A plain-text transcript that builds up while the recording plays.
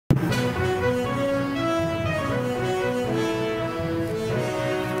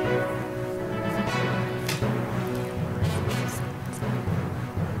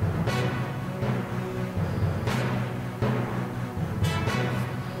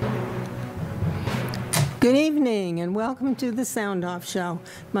Good evening and welcome to the Sound Off Show.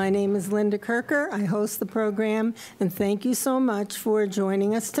 My name is Linda Kirker. I host the program, and thank you so much for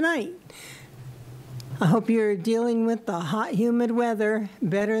joining us tonight. I hope you're dealing with the hot, humid weather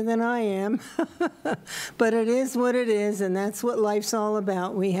better than I am. But it is what it is, and that's what life's all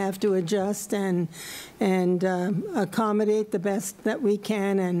about. We have to adjust and accommodate the best that we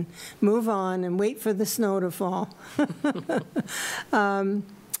can and move on and wait for the snow to fall.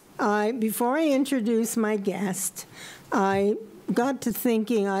 Before I introduce my guest, I got to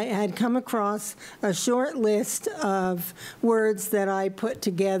thinking. I had come across a short list of words that I put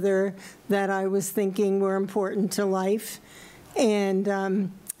together that I was thinking were important to life. And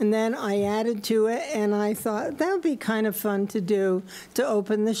then I added to it, and I thought that would be kind of fun to do to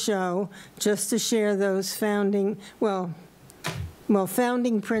open the show, just to share those founding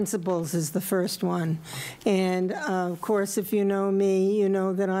principles is the first one. And of course, if you know me, you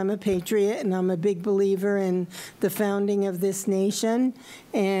know that I'm a patriot and I'm a big believer in the founding of this nation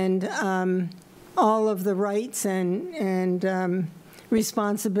and all of the rights and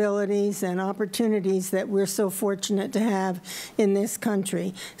responsibilities and opportunities that we're so fortunate to have in this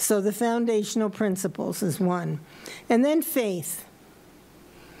country. So the foundational principles is one. And then faith.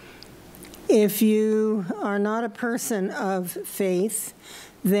 If you are not a person of faith,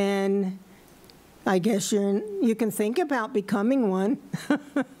 then I guess you can think about becoming one.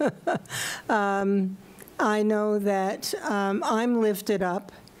 I know that I'm lifted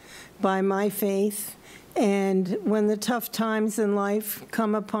up by my faith, and when the tough times in life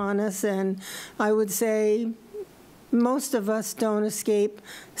come upon us, and I would say most of us don't escape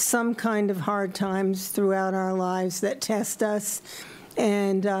some kind of hard times throughout our lives that test us.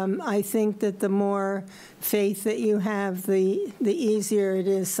 And I think that the more faith that you have, the easier it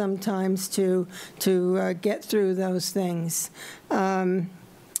is sometimes to get through those things. And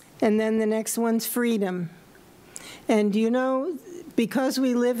then the next one's freedom. And you know, because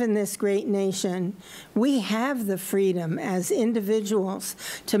we live in this great nation, we have the freedom as individuals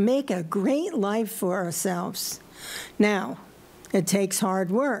to make a great life for ourselves. Now, it takes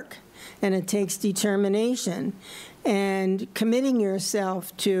hard work, and it takes determination, and committing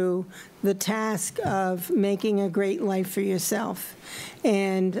yourself to the task of making a great life for yourself.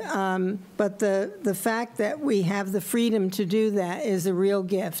 And but the fact that we have the freedom to do that is a real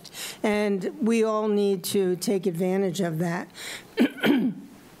gift, and we all need to take advantage of that.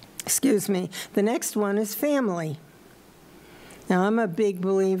 Excuse me. The next one is family. Now, I'm a big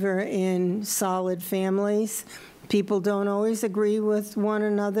believer in solid families. People don't always agree with one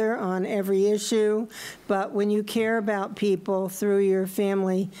another on every issue, but when you care about people through your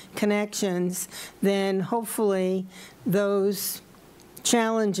family connections, then hopefully those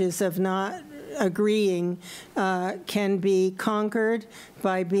challenges of not agreeing can be conquered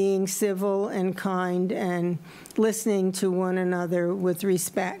by being civil and kind and listening to one another with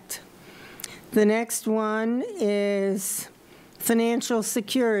respect. The next one is financial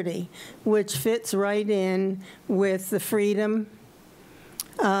security, which fits right in with the freedom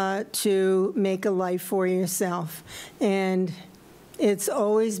to make a life for yourself. And it's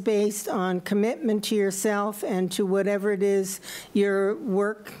always based on commitment to yourself and to whatever it is your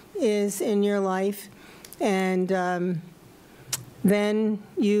work is in your life. And then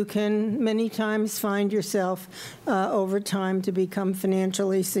you can many times find yourself over time to become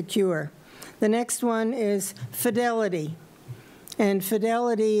financially secure. The next one is fidelity. And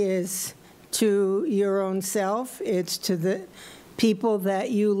fidelity is to your own self. It's to the people that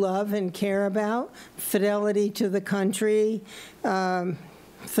you love and care about. Fidelity to the country.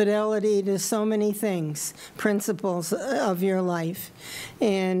 Fidelity to so many things, principles of your life.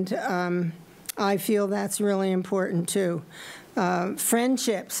 And I feel that's really important too.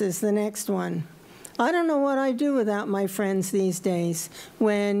 Friendships is the next one. I don't know what I'd do without my friends these days.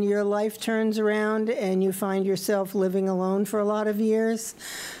 When your life turns around and you find yourself living alone for a lot of years,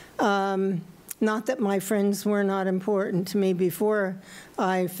 not that my friends were not important to me before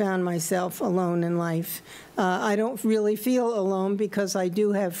I found myself alone in life. I don't really feel alone because I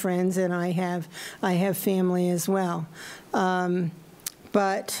do have friends and I have family as well.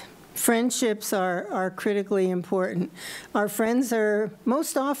 But friendships are critically important. Our friends are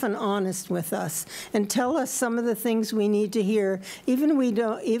most often honest with us and tell us some of the things we need to hear. Even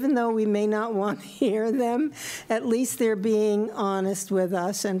though we may not want to hear them, at least they're being honest with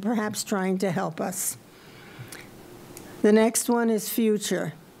us and perhaps trying to help us. The next one is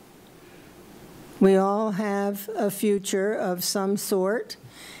future. We all have a future of some sort.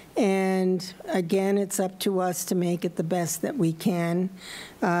 And again, it's up to us to make it the best that we can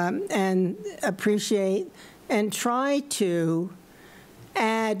and appreciate and try to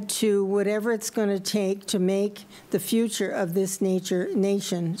add add to whatever it's going to take to make the future of this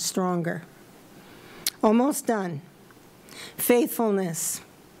nation stronger. Almost done. Faithfulness.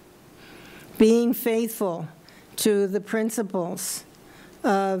 Being faithful to the principles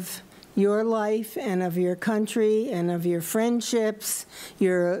of your life and of your country and of your friendships,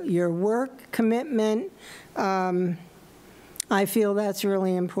 your work commitment. I feel that's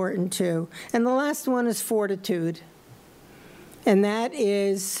really important too. And the last one is fortitude. And that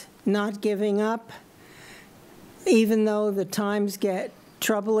is not giving up, even though the times get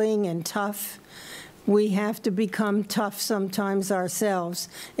troubling and tough. We have to become tough sometimes ourselves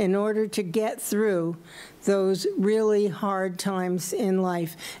in order to get through those really hard times in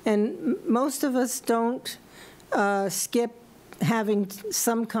life. And most of us don't skip having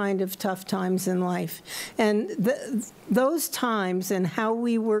some kind of tough times in life. And those times and how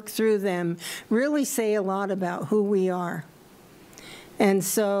we work through them really say a lot about who we are. And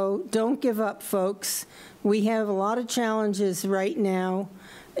so don't give up, folks. We have a lot of challenges right now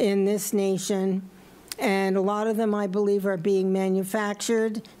in this nation. And a lot of them, I believe, are being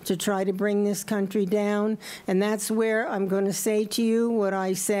manufactured to try to bring this country down. And that's where I'm going to say to you what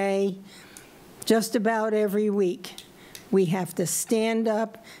I say just about every week. We have to stand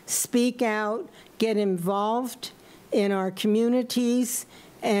up, speak out, get involved in our communities,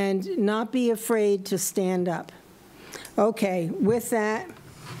 and not be afraid to stand up. Okay, with that,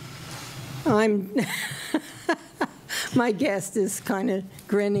 my guest is kind of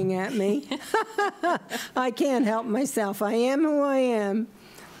grinning at me. I can't help myself. I am who I am,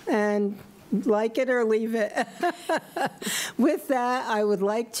 and like it or leave it. With that, I would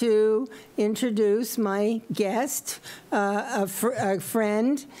like to introduce my guest, a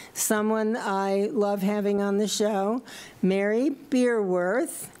friend, someone I love having on the show, Mary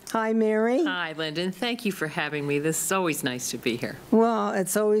Beerworth. Hi, Mary. Hi, Linda, and thank you for having me. This is always nice to be here. Well,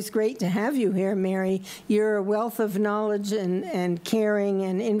 it's always great to have you here, Mary. You're a wealth of knowledge and caring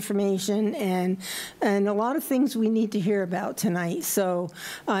and information and a lot of things we need to hear about tonight. So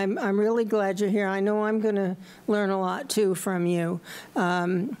I'm really glad you're here. I know I'm going to learn a lot, too, from you.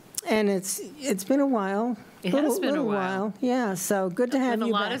 And it's been a while. It has been a while. Yeah, so good to have you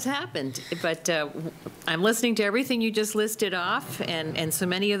back. A lot has happened, but I'm listening to everything you just listed off, and so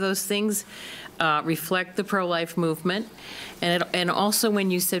many of those things reflect the pro-life movement. And also when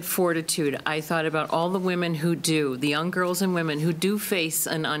you said fortitude, I thought about all the women who do, the young girls and women who do face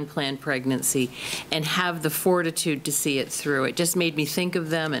an unplanned pregnancy and have the fortitude to see it through. It just made me think of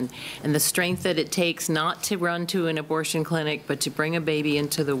them and the strength that it takes not to run to an abortion clinic, but to bring a baby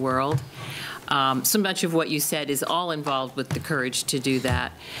into the world. So much of what you said is all involved with the courage to do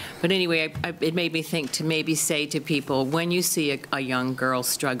that. But anyway, it made me think to maybe say to people, when you see a young girl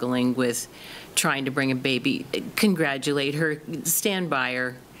struggling with trying to bring a baby, congratulate her, stand by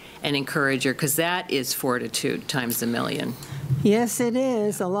her, and encourage her, because that is fortitude times a million. Yes, it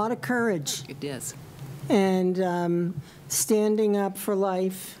is. A lot of courage. It is. And standing up for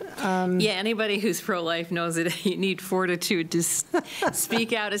life. Yeah, anybody who's pro-life knows that you need fortitude to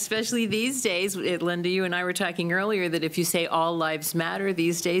speak out, especially these days. Linda, you and I were talking earlier that if you say all lives matter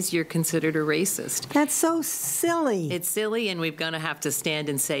these days, you're considered a racist. That's so silly. It's silly, and we're going to have to stand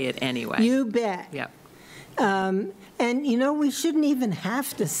and say it anyway. You bet. Yep. And, you know, we shouldn't even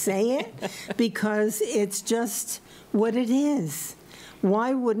have to say it because it's just what it is.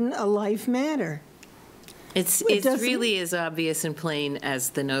 Why wouldn't a life matter? It's really as obvious and plain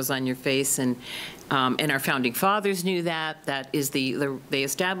as the nose on your face, and our founding fathers knew that. That is they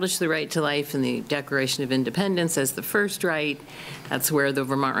established the right to life in the Declaration of Independence as the first right. That's where the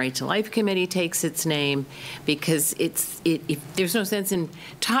Vermont Right to Life Committee takes its name, because there's no sense in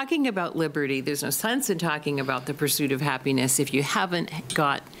talking about liberty. There's no sense in talking about the pursuit of happiness if you haven't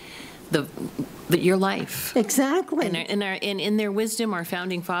got your life. Exactly. And in their wisdom, our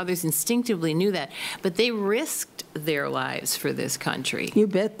founding fathers instinctively knew that, but they risked their lives for this country. You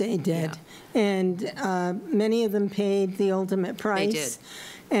bet they did. Yeah. And many of them paid the ultimate price.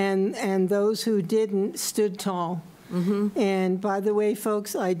 They did. And those who didn't stood tall. Mm-hmm. And by the way,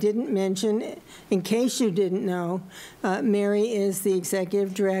 folks, I didn't mention, in case you didn't know, Mary is the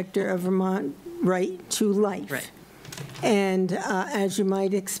executive director of Vermont Right to Life. Right. And as you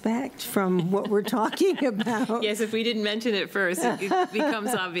might expect from what we're talking about. Yes, if we didn't mention it first, it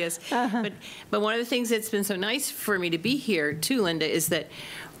becomes obvious. But one of the things that's been so nice for me to be here, too, Linda, is that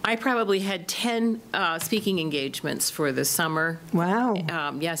I probably had 10 speaking engagements for the summer. Wow.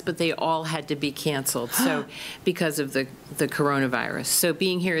 Yes, but they all had to be canceled because of the coronavirus. So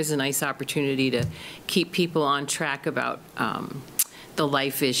being here is a nice opportunity to keep people on track about the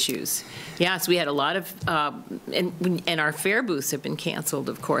life issues. Yes, we had a lot of, and our fair booths have been canceled,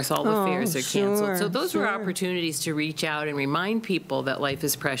 of course. All the fairs are canceled. So those were opportunities to reach out and remind people that life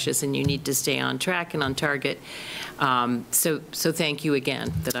is precious and you need to stay on track and on target. So thank you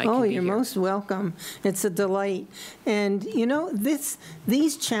again that I can be here. Oh, you're most welcome. It's a delight. And, you know,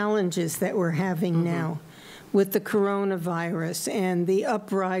 these challenges that we're having now, with the coronavirus and the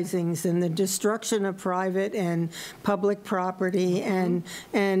uprisings and the destruction of private and public property and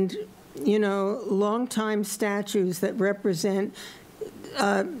you know, long-time statues that represent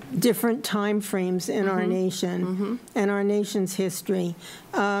different time frames in our nation and our nation's history.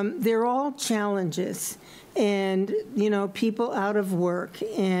 They're all challenges. And, you know, people out of work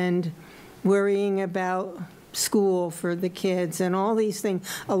and worrying about school for the kids and all these things,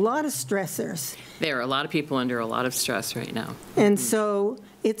 a lot of stressors. There are a lot of people under a lot of stress right now. And so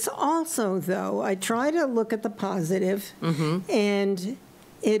it's also, though, I try to look at the positive, and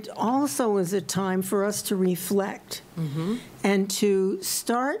it also is a time for us to reflect and to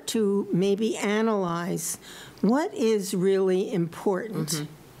start to maybe analyze what is really important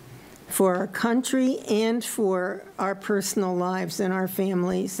for our country and for our personal lives and our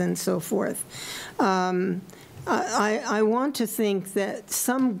families and so forth. I want to think that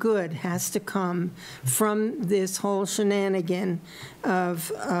some good has to come from this whole shenanigan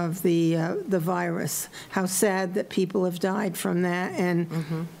of the virus. How sad that people have died from that,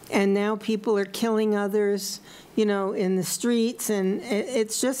 and now people are killing others, you know, in the streets, and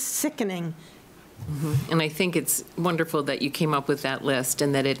it's just sickening. And I think it's wonderful that you came up with that list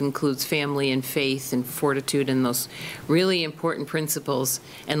and that it includes family and faith and fortitude and those really important principles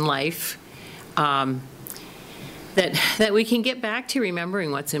in life. That we can get back to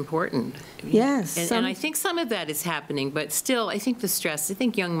remembering what's important. Yes. And I think some of that is happening, but still, I think the stress, I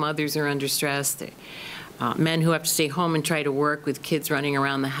think young mothers are under stress. Men who have to stay home and try to work with kids running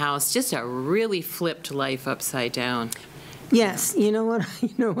around the house, just a really flipped life upside down. Yes. You know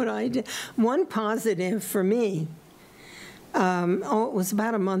what I did? One positive for me, it was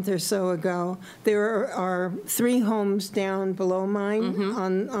about a month or so ago. There are 3 homes down below mine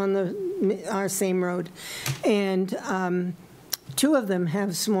on our same road, and 2 of them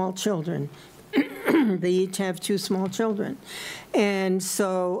have small children. They each have 2 small children. And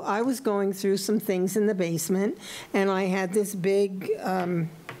so I was going through some things in the basement, and I had this big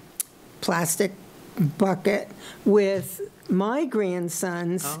plastic bucket with my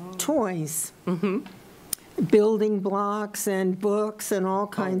grandson's toys. Building blocks and books and all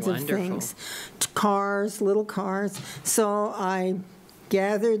kinds of things. Cars, little cars. So I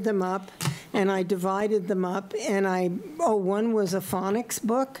gathered them up and I divided them up, and one was a phonics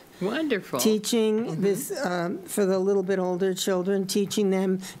book. Wonderful. Teaching this, for the little bit older children, teaching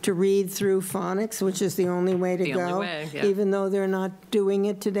them to read through phonics, which is the only way to go, even though they're not doing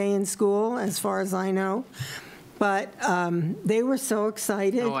it today in school, as far as I know. But they were so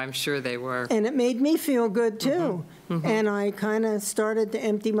excited. Oh, I'm sure they were. And it made me feel good, too. And I kind of started to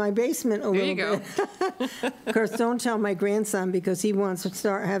empty my basement a little bit. There you go. Of course, don't tell my grandson, because he wants to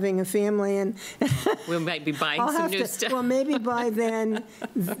start having a family. And we might be buying some new stuff. Well, maybe by then,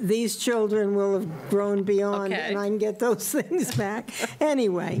 these children will have grown beyond, and I can get those things back.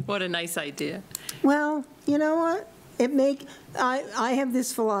 Anyway. What a nice idea. Well, you know what? I have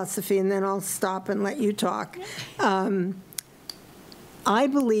this philosophy, and then I'll stop and let you talk. I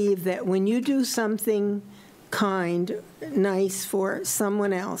believe that when you do something kind, nice for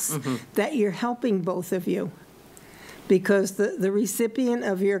someone else, that you're helping both of you. Because the recipient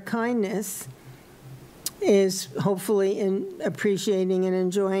of your kindness is hopefully appreciating and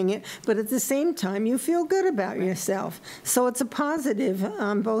enjoying it, but at the same time, you feel good about yourself. So it's a positive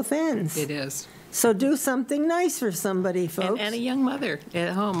on both ends. It is. So do something nice for somebody, folks. And a young mother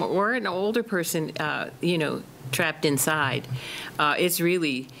at home, or an older person, trapped inside. It's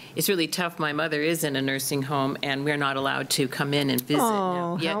really tough. My mother is in a nursing home, and we're not allowed to come in and visit.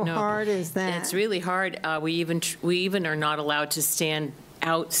 Oh, how hard is that? It's really hard. We even are not allowed to stand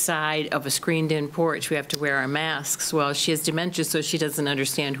outside of a screened-in porch. We have to wear our masks. Well, she has dementia, so she doesn't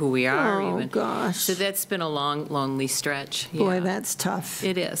understand who we are. Oh, gosh. So that's been a long, lonely stretch. Boy, that's tough.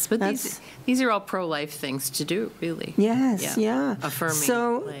 It is. But these are all pro-life things to do, really. Yes, yeah. Affirming.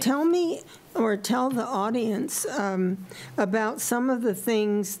 So life. tell me, or tell the audience about some of the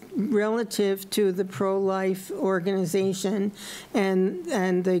things relative to the pro-life organization and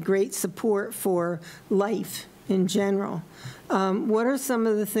the great support for life in general. What are some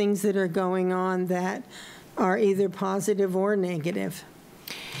of the things that are going on that are either positive or negative?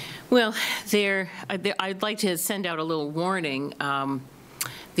 Well, I'd like to send out a little warning.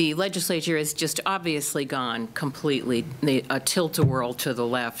 the legislature has just obviously gone completely a tilt-a-whirl to the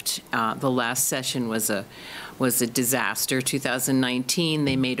left. The last session was a disaster. 2019,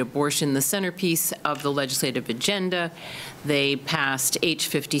 they made abortion the centerpiece of the legislative agenda. They passed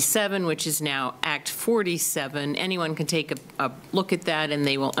H57, which is now Act 47. Anyone can take a look at that, and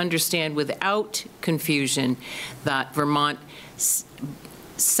they will understand without confusion that Vermont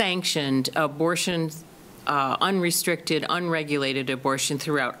sanctioned abortion, unrestricted, unregulated abortion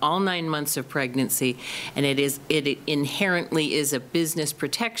throughout all 9 months of pregnancy, and it inherently is a business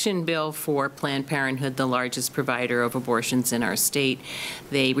protection bill for Planned Parenthood, the largest provider of abortions in our state.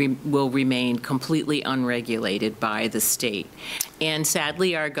 They will remain completely unregulated by the state. And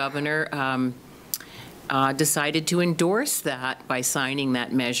sadly, our governor decided to endorse that by signing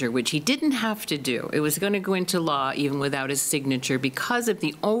that measure, which he didn't have to do. It was going to go into law even without his signature because of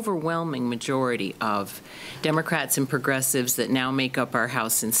the overwhelming majority of Democrats and progressives that now make up our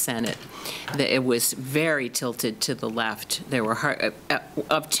House and Senate. It was very tilted to the left. There were,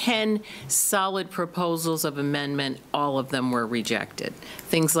 of 10 solid proposals of amendment, all of them were rejected.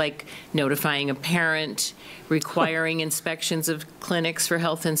 Things like notifying a parent, requiring inspections of clinics for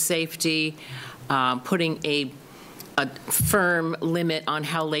health and safety, putting a firm limit on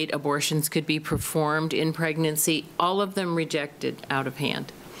how late abortions could be performed in pregnancy, all of them rejected out of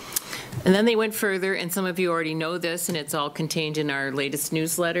hand. And then they went further, and some of you already know this, and it's all contained in our latest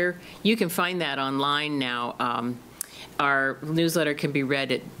newsletter. You can find that online now. Our newsletter can be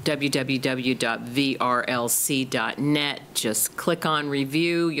read at www.vrlc.net. Just click on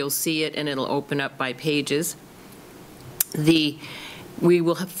review, you'll see it, and it'll open up by pages. We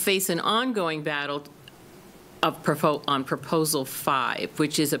will face an ongoing battle on Proposal 5,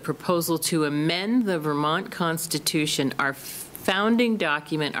 which is a proposal to amend the Vermont Constitution, our founding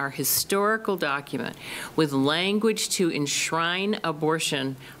document, our historical document, with language to enshrine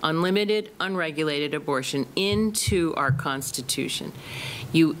abortion, unlimited, unregulated abortion, into our Constitution.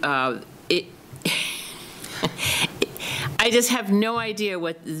 I just have no idea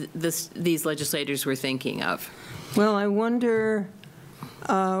what these legislators were thinking of. Well, I wonder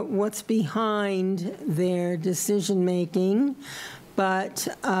what's behind their decision-making, but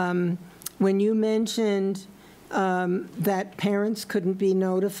when you mentioned that parents couldn't be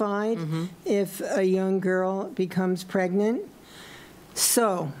notified if a young girl becomes pregnant,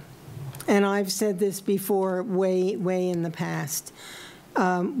 and I've said this before way in the past,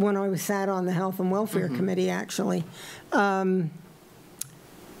 when I sat on the Health and Welfare Committee, actually, a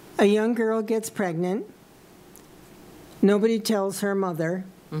young girl gets pregnant. Nobody tells her mother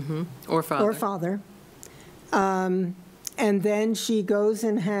or father. And then she goes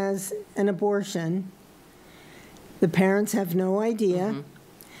and has an abortion. The parents have no idea.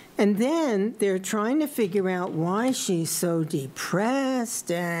 And then they're trying to figure out why she's so depressed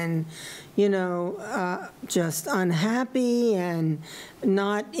and, just unhappy and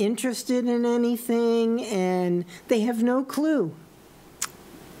not interested in anything, and they have no clue.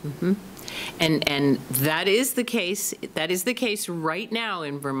 And that is the case. That is the case right now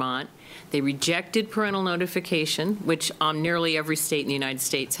in Vermont. They rejected parental notification, which nearly every state in the United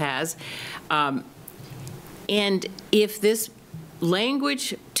States has. And if this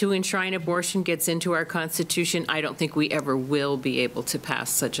language to enshrine abortion gets into our Constitution, I don't think we ever will be able to pass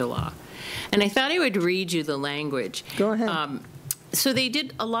such a law. And I thought I would read you the language. Go ahead. So they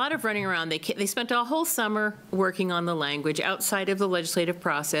did a lot of running around. They spent a whole summer working on the language outside of the legislative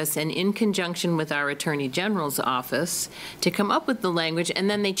process and in conjunction with our Attorney General's office to come up with the language, and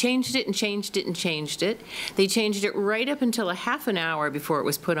then they changed it and changed it and changed it. They changed it right up until a half an hour before it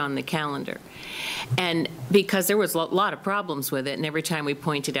was put on the calendar. And because there was a lot of problems with it, and every time we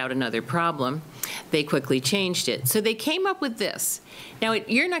pointed out another problem, they quickly changed it. So they came up with this. Now,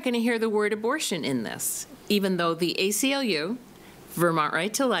 you're not going to hear the word abortion in this, even though the ACLU, Vermont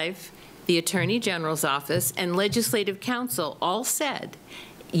Right to Life, the Attorney General's office, and Legislative Council all said,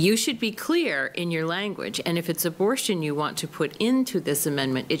 you should be clear in your language, and if it's abortion you want to put into this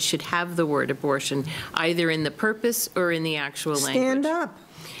amendment, it should have the word abortion either in the purpose or in the actual language. Stand up.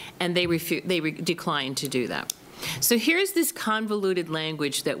 And they declined to do that. So here's this convoluted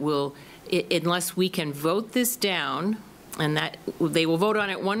language that will, unless we can vote this down, and that they will vote on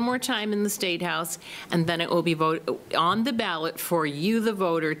it one more time in the State House, and then it will be on the ballot for you, the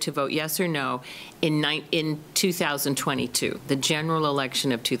voter, to vote yes or no in 2022, the general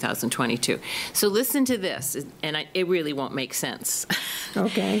election of 2022. So listen to this, and it really won't make sense.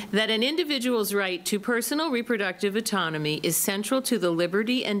 Okay. That an individual's right to personal reproductive autonomy is central to the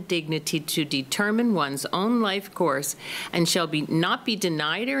liberty and dignity to determine one's own life course and shall not be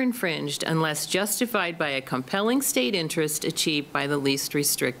denied or infringed unless justified by a compelling state interest interest achieved by the least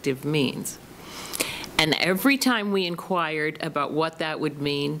restrictive means. And every time we inquired about what that would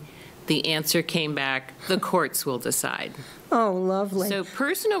mean, the answer came back, the courts will decide. Oh, lovely. So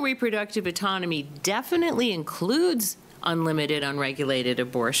personal reproductive autonomy definitely includes unlimited, unregulated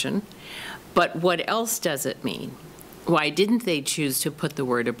abortion, but what else does it mean? Why didn't they choose to put the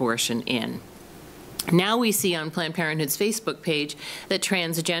word abortion in? Now we see on Planned Parenthood's Facebook page that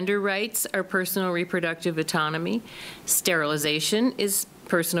transgender rights are personal reproductive autonomy, sterilization is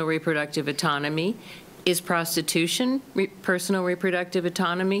personal reproductive autonomy, is prostitution personal reproductive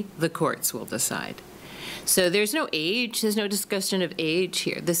autonomy? The courts will decide. So there's no age, there's no discussion of age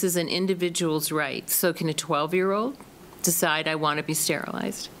here. This is an individual's right. So can a 12-year-old decide, I want to be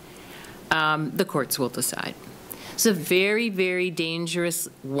sterilized? The courts will decide. It's a very, very dangerous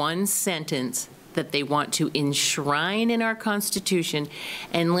one sentence that they want to enshrine in our Constitution.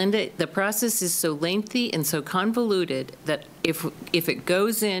 And Linda, the process is so lengthy and so convoluted that if it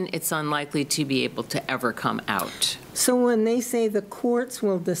goes in, it's unlikely to be able to ever come out. So when they say the courts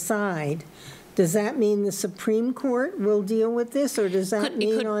will decide, does that mean the Supreme Court will deal with this, or does that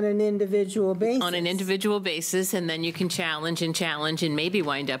mean on an individual basis? On an individual basis, and then you can challenge and maybe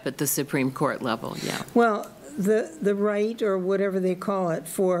wind up at the Supreme Court level, yeah. Well, the right, or whatever they call it,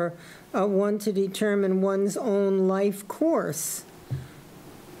 for one to determine one's own life course.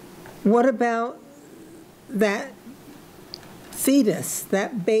 What about that fetus,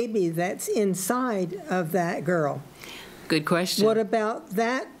 that baby that's inside of that girl? Good question. What about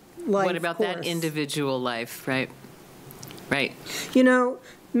that life What about course? that individual life, right? Right. You know,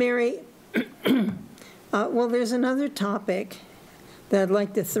 Mary, well, there's another topic that I'd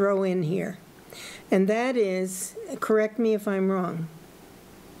like to throw in here, and that is, correct me if I'm wrong,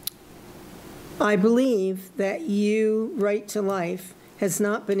 I believe that Right to Life has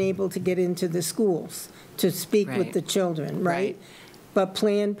not been able to get into the schools to speak with the children, right? But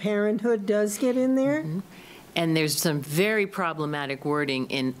Planned Parenthood does get in there? Mm-hmm. And there's some very problematic wording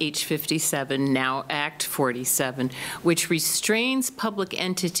in H57, now Act 47, which restrains public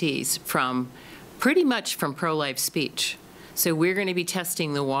entities from pretty much from pro-life speech. So we're going to be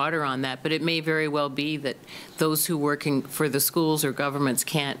testing the water on that, but it may very well be that those who work for the schools or governments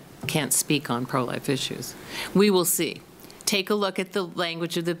can't speak on pro-life issues. We will see. Take a look at the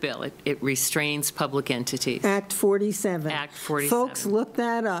language of the bill. It restrains public entities. Act 47. Act 47. Folks, look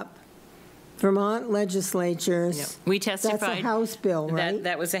that up. Vermont legislatures. Yep. We testified. That's a House bill, right?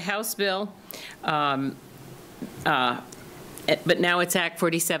 That was a House bill. But now it's Act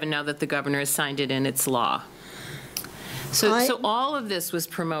 47 now that the governor has signed it in its law. So all of this was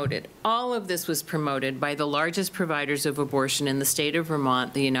promoted. All of this was promoted by the largest providers of abortion in the state of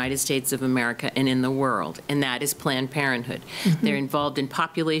Vermont, the United States of America, and in the world, and that is Planned Parenthood. Mm-hmm. They're involved in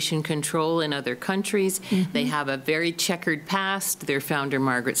population control in other countries. Mm-hmm. They have a very checkered past. Their founder,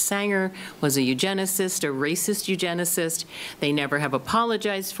 Margaret Sanger, was a eugenicist, a racist eugenicist. They never have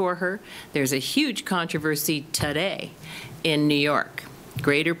apologized for her. There's a huge controversy today in New York,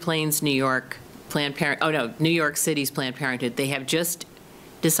 Greater Plains, New York, New York City's Planned Parenthood. They have just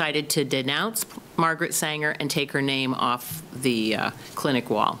decided to denounce Margaret Sanger and take her name off the clinic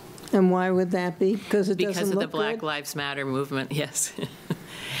wall. And why would that be? Because it doesn't look good? Because of the Black Lives Matter movement, yes.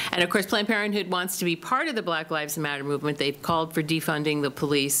 And of course, Planned Parenthood wants to be part of the Black Lives Matter movement. They've called for defunding the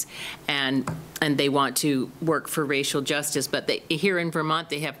police, and they want to work for racial justice. But here in Vermont,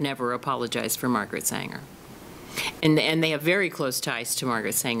 they have never apologized for Margaret Sanger. And they have very close ties to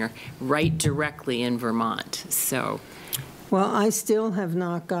Margaret Sanger, right directly in Vermont. So, well, I still have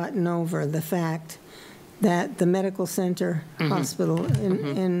not gotten over the fact that the medical center hospital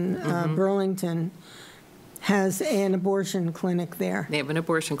in Burlington has an abortion clinic there. They have an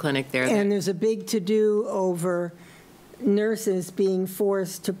abortion clinic there. And there's a big to-do over nurses being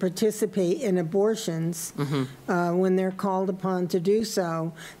forced to participate in abortions when they're called upon to do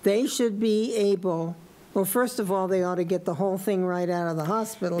so. They should be able... Well, first of all, they ought to get the whole thing right out of the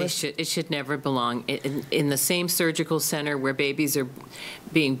hospital. It should never belong in the same surgical center where babies are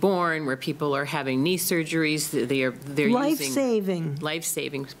being born, where people are having knee surgeries. They're using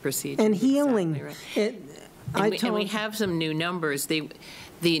life-saving procedures and healing. Exactly right. And we have some new numbers.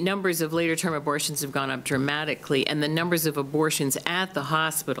 The numbers of later-term abortions have gone up dramatically, and the numbers of abortions at the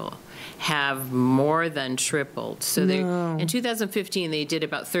hospital have more than tripled. So in 2015, they did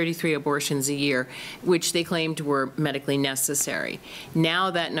about 33 abortions a year, which they claimed were medically necessary. Now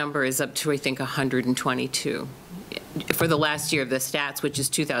that number is up to, I think, 122 for the last year of the stats, which is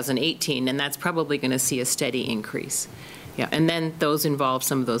 2018, and that's probably going to see a steady increase. Yeah, and then those involve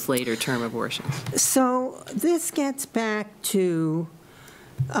some of those later-term abortions. So this gets back to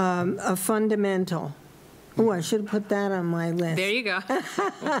a fundamental Oh, I should have put that on my list. There you go.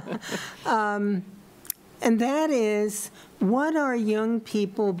 And that is, what are young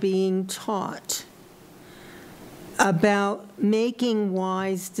people being taught about making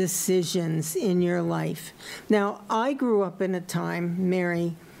wise decisions in your life? Now, I grew up in a time,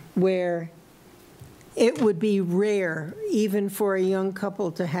 Mary, where it would be rare, even for a young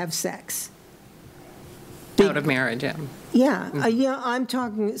couple, to have sex. Out of marriage, yeah. Yeah, yeah, I'm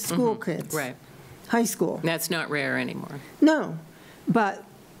talking school kids. Right. High school. That's not rare anymore. No, but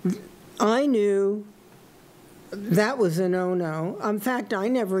I knew that was a no-no. In fact, I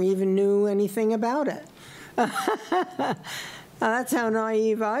never even knew anything about it. That's how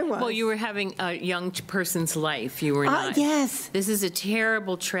naive I was. Well, you were having a young person's life. You were not. Yes. This is a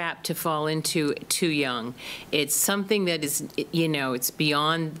terrible trap to fall into too young. It's something that is, it's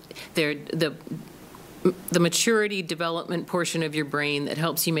beyond the maturity development portion of your brain that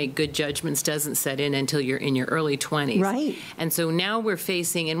helps you make good judgments doesn't set in until you're in your early 20s. Right. And so now we're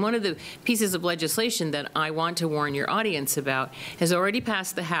facing, and one of the pieces of legislation that I want to warn your audience about has already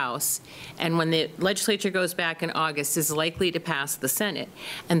passed the House, and when the legislature goes back in August, is likely to pass the Senate.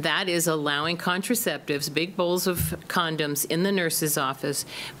 And that is allowing contraceptives, big bowls of condoms in the nurse's office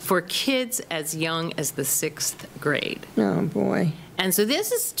for kids as young as the 6th grade. Oh, boy. And so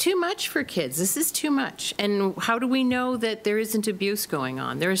this is too much for kids. This is too much. And how do we know that there isn't abuse going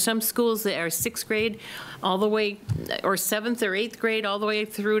on? There are some schools that are 6th grade all the way, or 7th or 8th grade all the way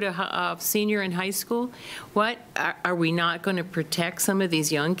through to senior in high school. What, are we not going to protect some of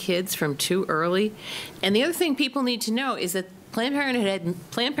these young kids from too early? And the other thing people need to know is that Planned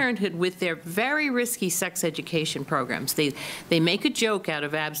Parenthood, with their very risky sex education programs, they make a joke out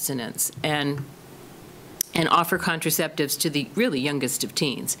of abstinence and offer contraceptives to the really youngest of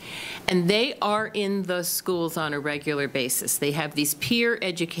teens. And they are in the schools on a regular basis. They have these peer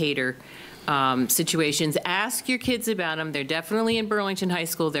educator situations. Ask your kids about them. They're definitely in Burlington High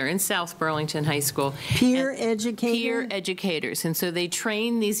School. They're in South Burlington High School. Peer educators? Peer educators. And so they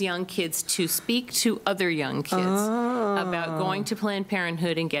train these young kids to speak to other young kids about going to Planned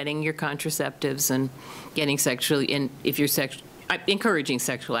Parenthood and getting your contraceptives and getting sexually, and if you're encouraging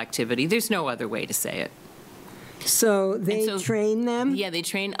sexual activity. There's no other way to say it. So they train them? Yeah, they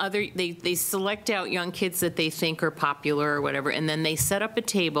train they select out young kids that they think are popular or whatever, and then they set up a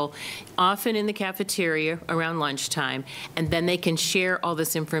table, often in the cafeteria around lunchtime, and then they can share all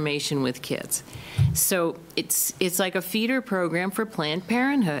this information with kids. So it's like a feeder program for Planned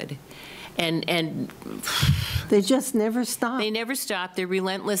Parenthood. And they just never stop. They never stop. They're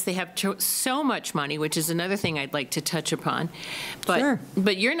relentless. They have so much money, which is another thing I'd like to touch upon. But, sure.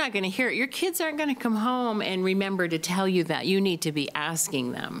 But you're not going to hear it. Your kids aren't going to come home and remember to tell you that. You need to be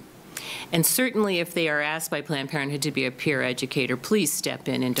asking them. And certainly if they are asked by Planned Parenthood to be a peer educator, please step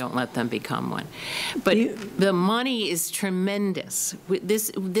in and don't let them become one. But the money is tremendous.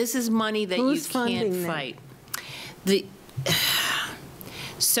 This is money that you can't fight.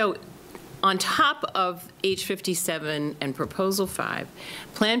 So on top of Age 57 and Proposal 5,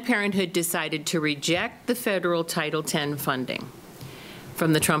 Planned Parenthood decided to reject the federal Title X funding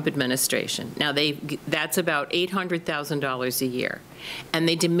from the Trump administration. Now, that's about $800,000 a year. And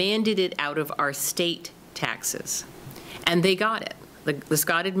they demanded it out of our state taxes. And they got it. The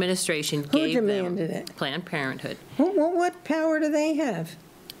Scott administration gave them. Who demanded it? Planned Parenthood. What power do they have?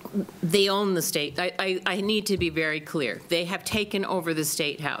 They own the state. I need to be very clear. They have taken over the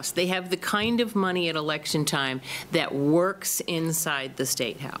State House. They have the kind of money at election time that works inside the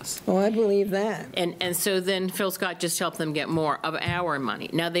State House. Oh, I believe that. And so then Phil Scott just helped them get more of our money.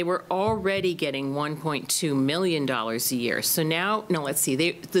 Now, they were already getting $1.2 million a year. So now, let's see,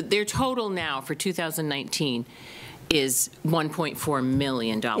 their total now for 2019 is $1.4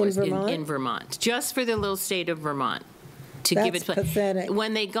 million in Vermont, just for the little state of Vermont. That's pathetic.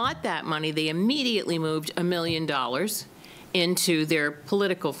 When they got that money, they immediately moved $1 million into their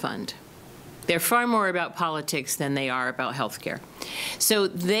political fund. They're far more about politics than they are about health care. So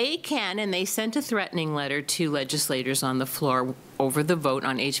they can, and they sent a threatening letter to legislators on the floor over the vote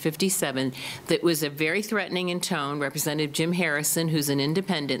on Age 57 that was a very threatening in tone. Representative Jim Harrison, who's an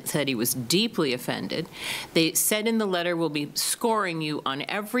independent, said he was deeply offended. They said in the letter, we'll be scoring you on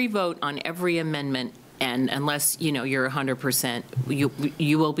every vote, on every amendment, and unless, you're 100%,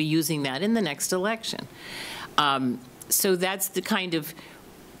 you will be using that in the next election. So that's the kind of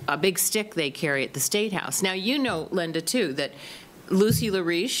a big stick they carry at the State House. Now, Linda, too, that Lucy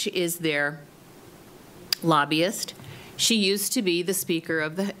LaRiche is their lobbyist. She used to be the Speaker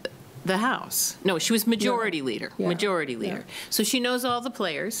of the House. No, she was Majority Leader. Yeah. Majority Leader. Yeah. So she knows all the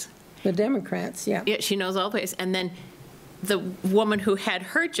players. The Democrats, yeah. Yeah, she knows all the players. And then the woman who had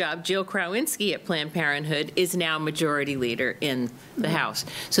her job, Jill Krawinski at Planned Parenthood, is now majority leader in the House.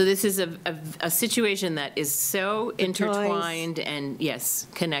 So this is a situation that is so intertwined and, yes,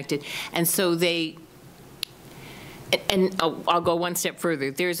 connected. And so I'll go one step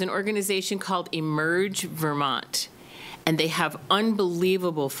further. There's an organization called Emerge Vermont, and they have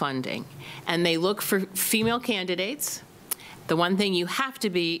unbelievable funding. And they look for female candidates. The one thing you have to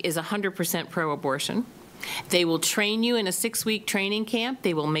be is 100% pro-abortion. They will train you in a 6-week training camp.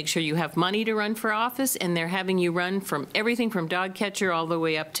 They will make sure you have money to run for office, and they're having you run from everything from dog catcher all the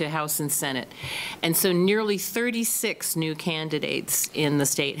way up to House and Senate. And so nearly 36 new candidates in the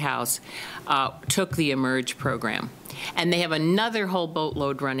State House took the Emerge program. And they have another whole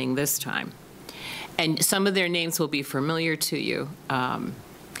boatload running this time. And some of their names will be familiar to you.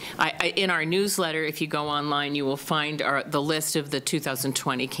 In our newsletter, if you go online, you will find the list of the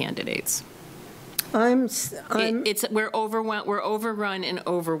 2020 candidates. We're overwhelmed. We're overrun and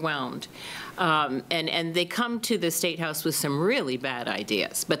overwhelmed, and they come to the State House with some really bad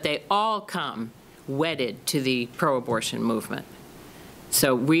ideas, but they all come wedded to the pro-abortion movement.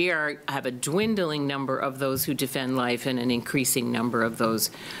 So we have a dwindling number of those who defend life, and an increasing number of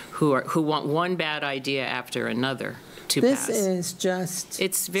those who want one bad idea after another to pass. This is just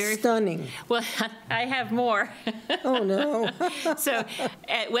stunning. Well, I have more. Oh, no. So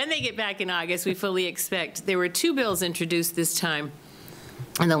when they get back in August, we fully expect. There were 2 bills introduced this time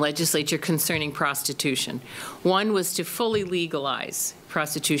in the legislature concerning prostitution. One was to fully legalize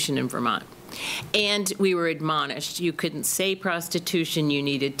prostitution in Vermont. And we were admonished you couldn't say prostitution, you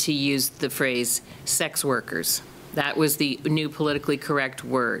needed to use the phrase sex workers. That was the new politically correct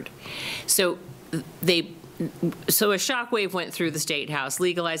word. So a shockwave went through the State House.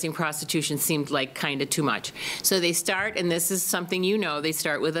 Legalizing prostitution seemed like kind of too much. So they start, and this is something you know, they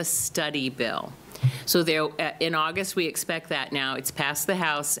start with a study bill. So in August, we expect that now. It's passed the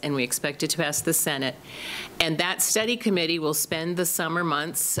House, and we expect it to pass the Senate. And that study committee will spend the summer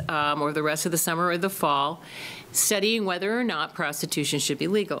months, or the rest of the summer or the fall, studying whether or not prostitution should be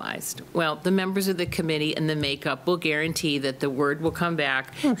legalized. Well, the members of the committee and the makeup will guarantee that the word will come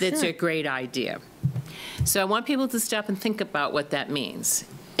back. That's a great idea. So I want people to stop and think about what that means.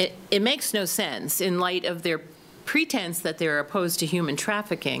 It makes no sense in light of their pretense that they're opposed to human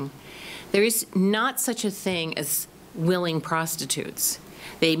trafficking. There is not such a thing as willing prostitutes.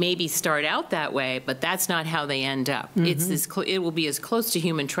 They maybe start out that way, but that's not how they end up. Mm-hmm. It will be as close to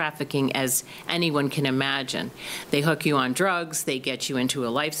human trafficking as anyone can imagine. They hook you on drugs. They get you into a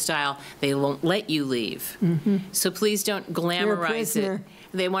lifestyle. They won't let you leave. Mm-hmm. So please don't glamorize it.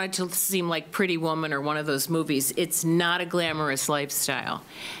 They want it to seem like Pretty Woman or one of those movies. It's not a glamorous lifestyle.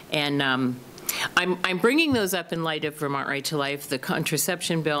 And I'm bringing those up in light of Vermont Right to Life, the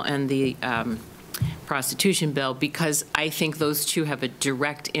contraception bill, and the prostitution bill, because I think those two have a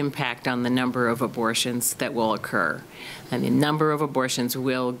direct impact on the number of abortions that will occur. And the number of abortions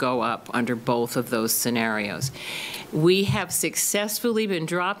will go up under both of those scenarios. We have successfully been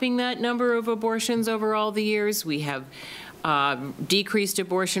dropping that number of abortions over all the years. We have decreased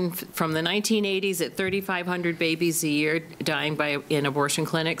abortion from the 1980s at 3,500 babies a year dying in abortion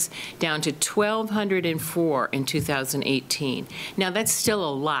clinics down to 1,204 in 2018. Now, that's still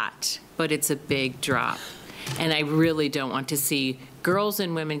a lot, but it's a big drop. And I really don't want to see girls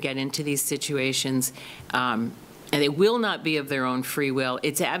and women get into these situations, and they will not be of their own free will.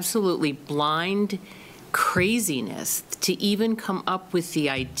 It's absolutely blind craziness to even come up with the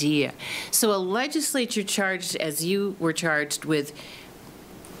idea. So a legislature charged, as you were charged, with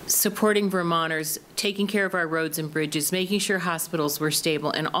supporting Vermonters, taking care of our roads and bridges, making sure hospitals were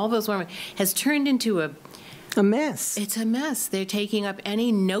stable, and all those women, has turned into a mess. It's a mess. They're taking up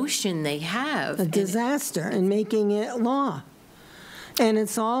any notion they have. A disaster, and making it law. And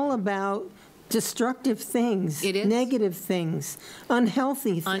it's all about destructive things, negative things,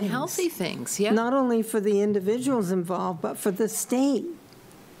 unhealthy things. Unhealthy things, yeah. Not only for the individuals involved, but for the state.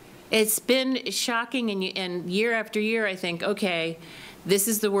 It's been shocking, and year after year I think, okay, this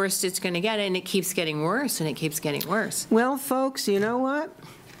is the worst it's going to get, and it keeps getting worse, and it keeps getting worse. Well, folks, you know what?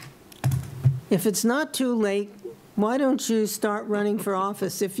 If it's not too late, why don't you start running for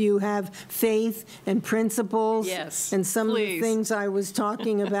office if you have faith and principles? Yes, and some please. Of the things I was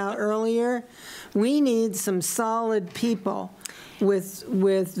talking about earlier. We need some solid people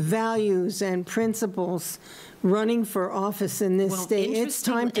with values and principles running for office in this state. It's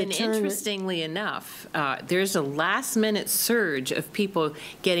time to turn it. Interestingly enough, there's a last-minute surge of people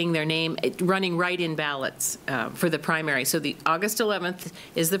getting their name, running write-in ballots for the primary. So the August 11th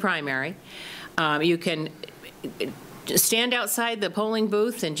is the primary. You can stand outside the polling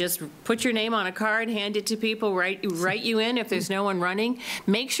booth and just put your name on a card, hand it to people, write you in if there's no one running.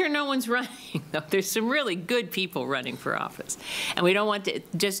 Make sure no one's running, though. There's some really good people running for office. And we don't want to,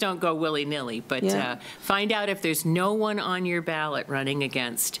 just don't go willy-nilly, but find out if there's no one on your ballot running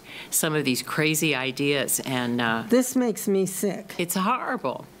against some of these crazy ideas. And this makes me sick. It's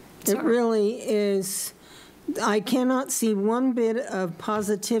horrible. It really is. I cannot see one bit of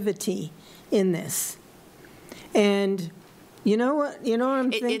positivity in this. And you know what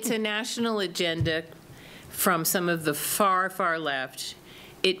I'm thinking? It's a national agenda from some of the far, far left.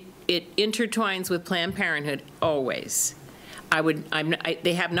 It intertwines with Planned Parenthood always.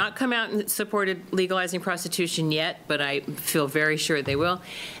 They have not come out and supported legalizing prostitution yet, but I feel very sure they will.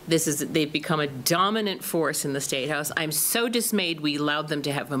 They've become a dominant force in the State House. I'm so dismayed we allowed them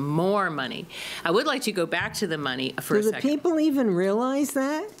to have more money. I would like to go back to the money for a second. Do the people even realize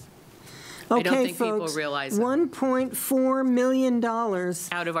that? Okay, I don't think folks, people realize it. $1.4 million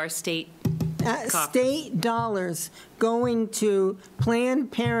out of our state state dollars going to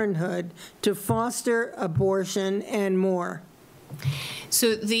Planned Parenthood to foster abortion and more.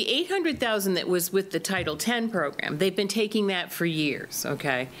 So the $800,000 that was with the Title X program, they've been taking that for years,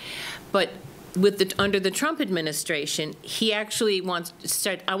 okay? But under the Trump administration, he actually wants to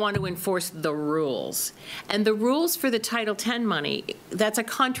start, I want to enforce the rules. And the rules for the Title X money, that's a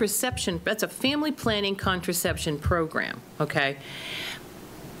family planning contraception program, okay?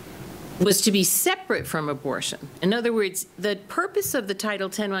 Was to be separate from abortion. In other words, the purpose of the Title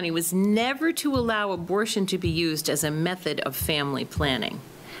X money was never to allow abortion to be used as a method of family planning.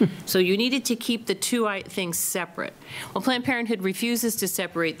 So you needed to keep the two things separate. Well, Planned Parenthood refuses to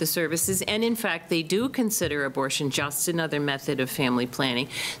separate the services, and in fact, they do consider abortion just another method of family planning.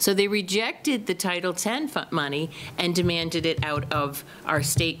 So they rejected the Title X money and demanded it out of our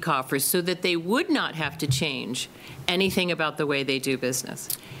state coffers so that they would not have to change anything about the way they do business.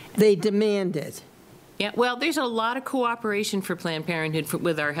 They demand it. Yeah, well, there's a lot of cooperation for Planned Parenthood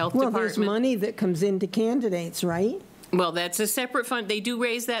with our health department. Well, there's money that comes into candidates, right? Well, that's a separate fund. They do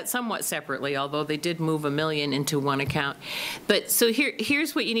raise that somewhat separately, although they did move $1 million into one account. But so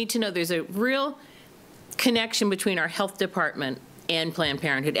here's what you need to know. There's a real connection between our health department and Planned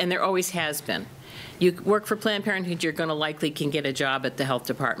Parenthood, and there always has been. You work for Planned Parenthood, you're going to likely can get a job at the health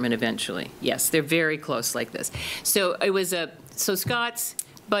department eventually. Yes, they're very close like this. So it was so Scott's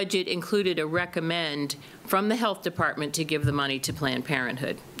budget included a recommend from the health department to give the money to Planned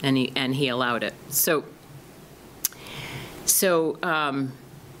Parenthood, and he allowed it.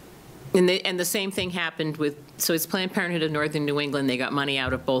 And the same thing happened so it's Planned Parenthood of Northern New England. They got money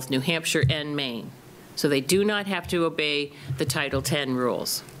out of both New Hampshire and Maine. So they do not have to obey the Title X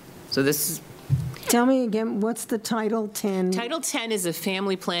rules. So this is... Tell me again, what's the Title X? Title X is a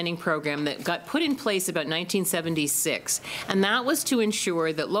family planning program that got put in place about 1976, and that was to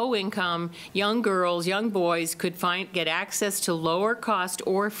ensure that low-income young girls, young boys could get access to lower-cost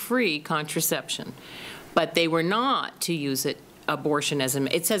or free contraception. But they were not to use abortion as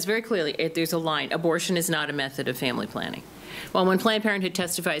it says very clearly, there's a line, abortion is not a method of family planning. Well, when Planned Parenthood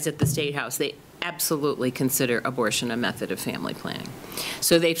testifies at the State House, they absolutely consider abortion a method of family planning.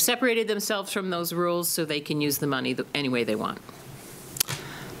 So they've separated themselves from those rules so they can use the money any way they want.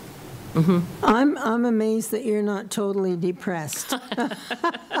 Mm-hmm. I'm amazed that you're not totally depressed.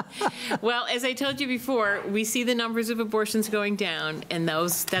 Well, as I told you before, we see the numbers of abortions going down, and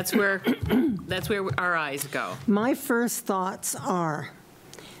that's where our eyes go. My first thoughts are,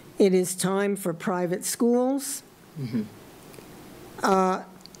 it is time for private schools to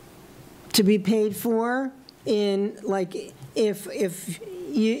be paid for. In like, if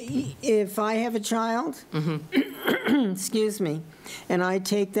I have a child, excuse me, and I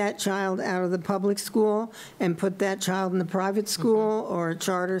take that child out of the public school and put that child in the private school or a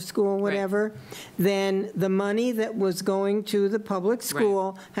charter school, whatever, then the money that was going to the public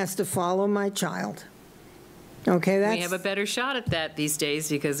school has to follow my child. Okay, that's... We have a better shot at that these days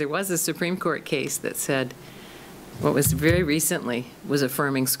because there was a Supreme Court case that said, what was very recently, was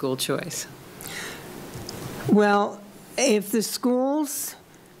affirming school choice. Well, if the schools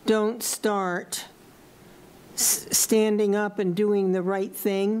don't start standing up and doing the right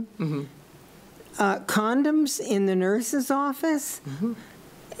thing, condoms in the nurse's office,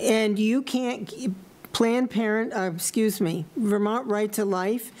 and you can't Vermont Right to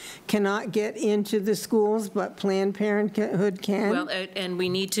Life cannot get into the schools, but Planned Parenthood can. Well, and we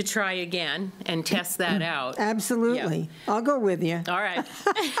need to try again and test that out. Absolutely. Yeah. I'll go with you. All right.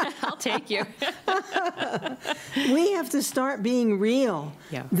 I'll take you. We have to start being real.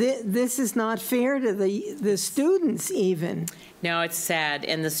 Yeah. This is not fair to the students even. No, it's sad,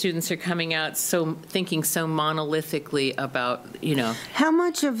 and the students are coming out thinking so monolithically about, How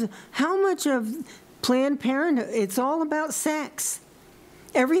much of Planned Parenthood, it's all about sex.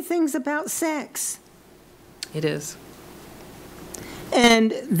 Everything's about sex. It is.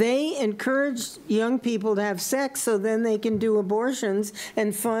 And they encourage young people to have sex so then they can do abortions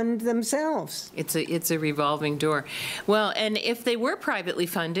and fund themselves. It's a revolving door. Well, and if they were privately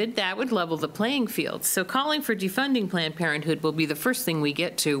funded, that would level the playing field. So calling for defunding Planned Parenthood will be the first thing we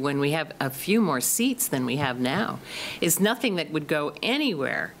get to when we have a few more seats than we have now. It's nothing that would go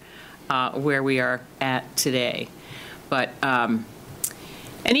anywhere where we are at today. But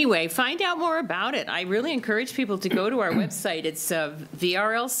anyway, find out more about it. I really encourage people to go to our website. It's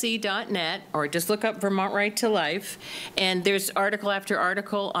vrlc.net, or just look up Vermont Right to Life. And there's article after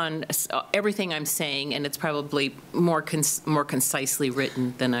article on everything I'm saying, and it's probably more concisely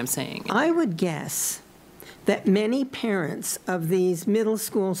written than I'm saying. I would guess that many parents of these middle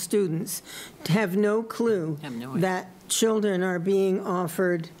school students have no clue that children are being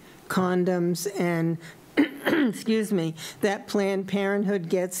offered condoms and that Planned Parenthood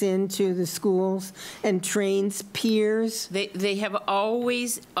gets into the schools and trains peers. They have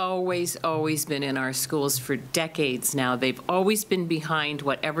always been in our schools for decades now. They've always been behind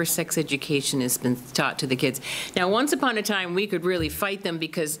whatever sex education has been taught to the kids. Now, once upon a time, we could really fight them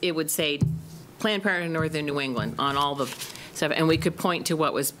because it would say Planned Parenthood Northern New England on all the stuff, and we could point to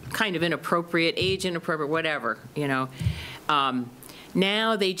what was kind of inappropriate, age inappropriate, whatever,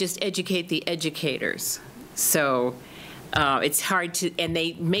 Now they just educate the educators. So it's hard to, and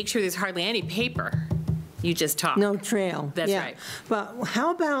they make sure there's hardly any paper. You just talk. No trail. That's right. But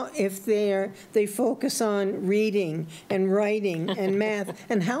how about if they focus on reading and writing and math?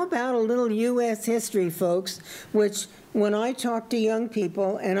 And how about a little U.S. history, folks, which when I talk to young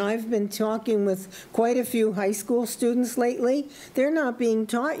people, and I've been talking with quite a few high school students lately, they're not being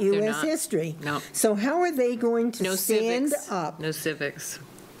taught U.S. history. No. So how are they going to stand up? No civics.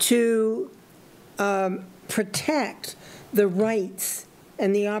 To protect the rights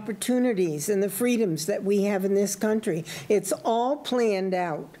and the opportunities and the freedoms that we have in this country? It's all planned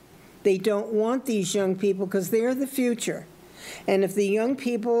out. They don't want these young people because they're the future. And if the young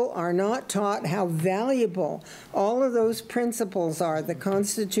people are not taught how valuable all of those principles are, the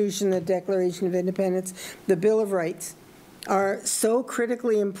Constitution, the Declaration of Independence, the Bill of Rights, are so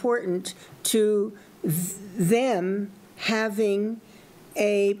critically important to them having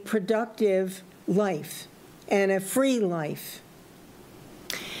a productive life and a free life.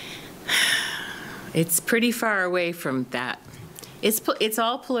 It's pretty far away from that. It's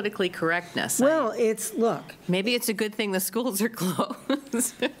all politically correctness. Well, look. Maybe it's a good thing the schools are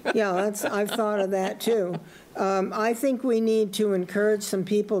closed. Yeah, I've thought of that too. I think we need to encourage some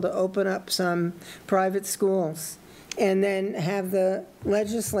people to open up some private schools and then have the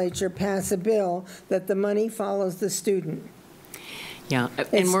legislature pass a bill that the money follows the student. Yeah,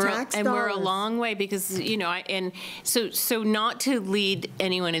 and we're a long way because so not to lead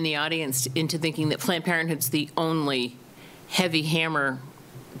anyone in the audience into thinking that Planned Parenthood's the only heavy hammer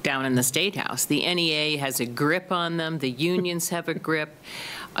down in the State House. The NEA has a grip on them. The unions have a grip.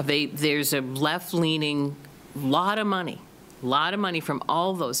 There's a left-leaning lot of money from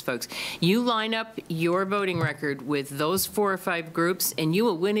all those folks. You line up your voting record with those 4 or 5 groups, and you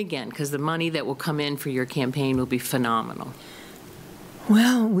will win again because the money that will come in for your campaign will be phenomenal.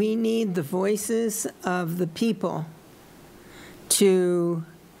 Well, we need the voices of the people to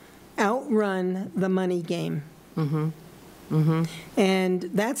outrun the money game. Mm-hmm. Mm-hmm. And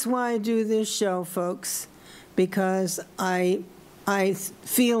that's why I do this show, folks, because I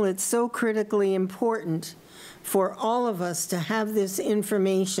feel it's so critically important for all of us to have this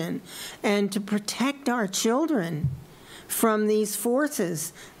information and to protect our children from these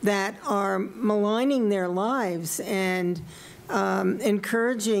forces that are maligning their lives and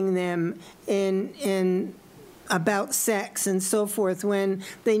encouraging them in about sex and so forth when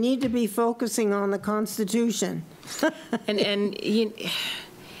they need to be focusing on the Constitution. And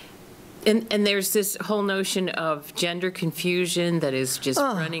there's this whole notion of gender confusion that is just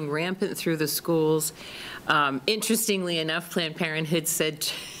running rampant through the schools. Interestingly enough, Planned Parenthood said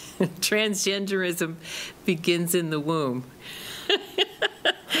transgenderism begins in the womb.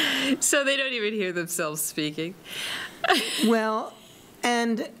 So they don't even hear themselves speaking. Well,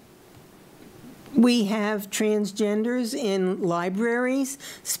 and We have transgenders in libraries,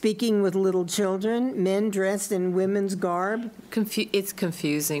 speaking with little children, men dressed in women's garb. It's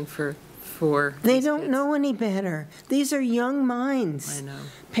confusing for They these don't kids. know any better. These are young minds. I know.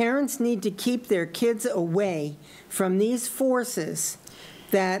 Parents need to keep their kids away from these forces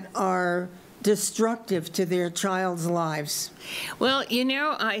that are destructive to their child's lives. Well, you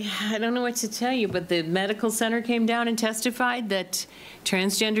know, I don't know what to tell you, but the medical center came down and testified that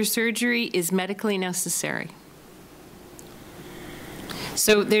transgender surgery is medically necessary.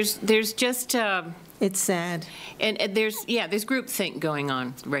 So there's just It's sad. and there's groupthink going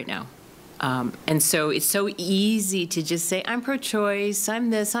on right now. And so it's so easy to just say, I'm pro-choice,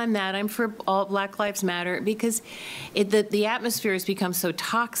 I'm this, I'm that, I'm for all Black Lives Matter, because the atmosphere has become so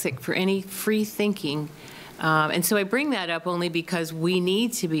toxic for any free thinking. And so I bring that up only because we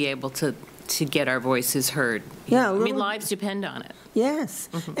need to be able to get our voices heard. Yeah, I mean, lives depend on it. Yes,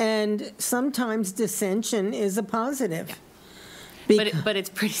 and sometimes dissension is a positive. Yeah. But it's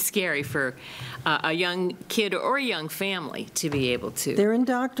pretty scary for a young kid or a young family to be able to. They're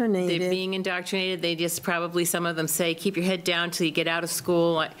indoctrinated. They're being indoctrinated. They just probably, some of them say, keep your head down till you get out of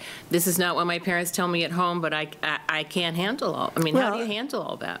school. This is not what my parents tell me at home, but I can't handle all. I mean, how do you handle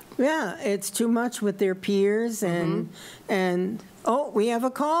all that? Yeah, it's too much with their peers and oh, we have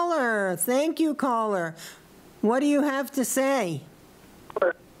a caller. Thank you, caller. What do you have to say?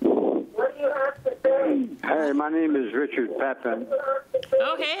 Hey, my name is Richard Pepin.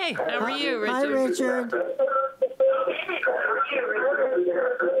 Oh, hey, how are you, Richard? Hi, Richard.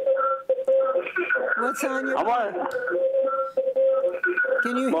 What's on your...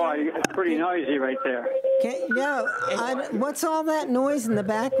 Can you Boy, hear? it's pretty noisy right there. What's all that noise in the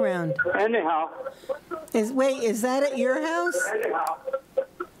background? Anyhow, Wait, is that at your house?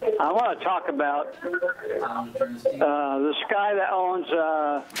 I want to talk about this guy that owns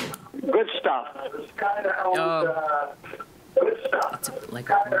Good Stuff.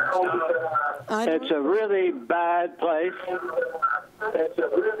 It's a really bad place.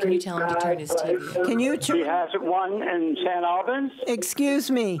 Can you tell him to turn his TV? Can you He has one in St. Albans.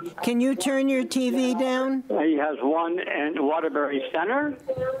 Excuse me. Can you turn your TV down? He has one in Waterbury Center.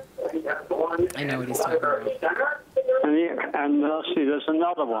 I know what he's talking about. And let's see, there's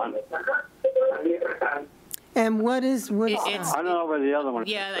another one. And what is I don't know where the other one is.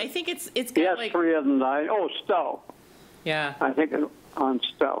 Yeah, I think it's He got has like, three of them. Stowe. yeah. I think on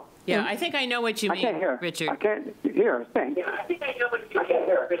Stowe. Yeah, I think I know what you I mean, can't hear. Richard. I can't hear a thing.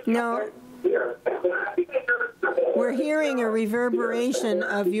 No. We're hearing a reverberation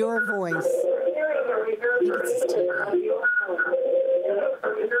of your voice.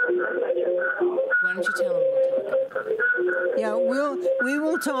 Why don't you tell him we'll talk about it? Yeah, we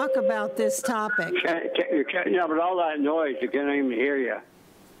will talk about this topic. Yeah, but all that noise, you can't even hear you.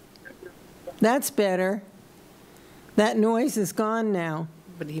 That's better. That noise is gone now.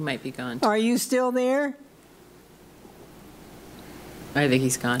 But he might be gone. Are you still there? I think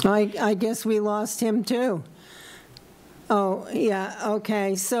he's gone. I guess we lost him too. Oh, yeah,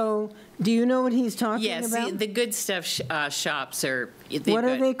 okay. So, do you know what he's talking Yeah, about? see, the Good Stuff shops are... What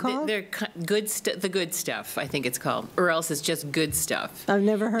are they called? They're the Good Stuff, I think it's called. Or else it's just Good Stuff. I've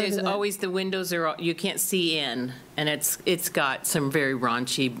never heard There's of that. always, the windows are, you can't see in, and it's got some very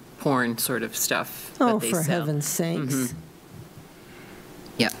raunchy porn sort of stuff Oh, that they for sell. heaven's sakes.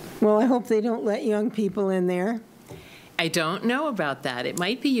 Yeah. Well, I hope they don't let young people in there. I don't know about that. It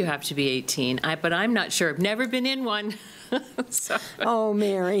might be you have to be 18, but I'm not sure. I've never been in one. So. Oh,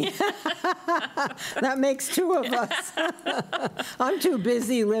 Mary. That makes two of us. I'm too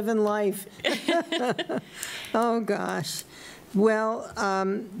busy living life. Oh, gosh. Well,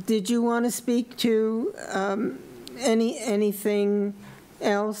 did you want to speak to anything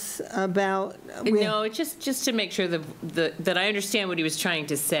else about... No, just to make sure that I understand what he was trying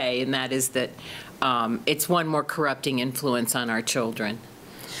to say, and that is that it's one more corrupting influence on our children.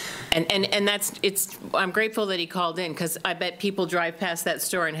 And I'm grateful that he called in, because I bet people drive past that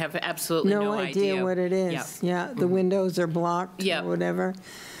store and have absolutely no idea what it is. Yep. Yeah, the windows are blocked Yep. or whatever.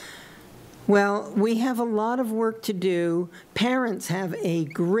 Well, we have a lot of work to do. Parents have a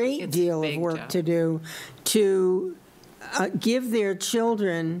great deal of work to do to give their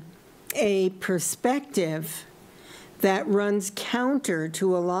children a perspective that runs counter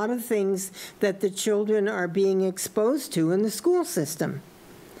to a lot of things that the children are being exposed to in the school system.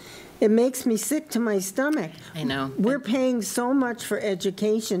 It makes me sick to my stomach. I know. We're paying so much for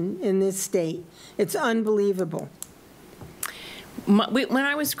education in this state. It's unbelievable. When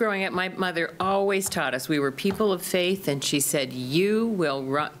I was growing up, my mother always taught us we were people of faith, and she said, you will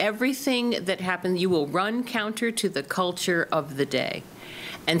run, everything that happens, you will run counter to the culture of the day.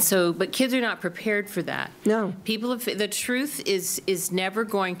 And so, but kids are not prepared for that. No. The truth is never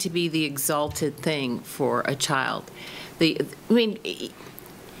going to be the exalted thing for a child. I mean,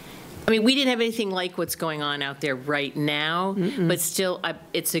 we didn't have anything like what's going on out there right now, but still,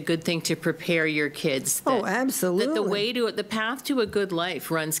 it's a good thing to prepare your kids. Oh, absolutely. That the path to a good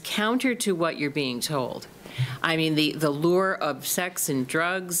life runs counter to what you're being told. I mean, the lure of sex and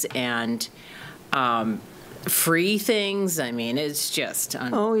drugs and free things, I mean, it's just...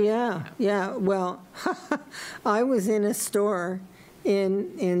 Oh, yeah, yeah. Well, I was in a store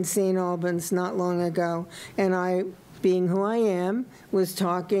in St. Albans not long ago, and I, being who I am, was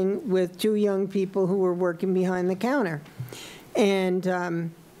talking with two young people who were working behind the counter.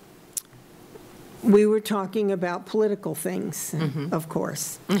 And we were talking about political things, of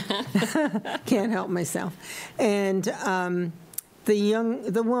course. Can't help myself. And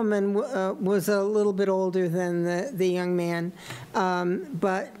the woman was a little bit older than the young man,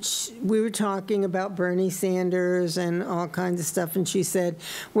 but we were talking about Bernie Sanders and all kinds of stuff, and she said,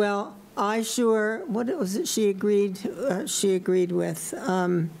 well, I sure, what was it she agreed with?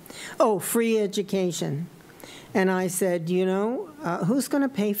 Free education. And I said, who's going to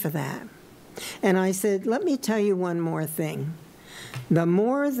pay for that? And I said, let me tell you one more thing. The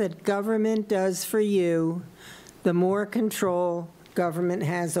more that government does for you, the more control government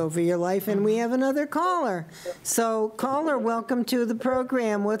has over your life. And we have another caller. So, caller, welcome to the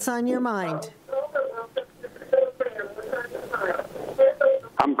program. What's on your mind?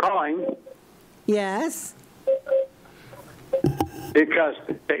 I'm calling. Yes? Because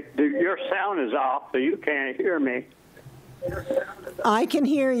your sound is off, so you can't hear me. I can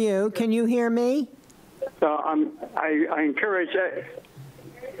hear you. Can you hear me? So I encourage that.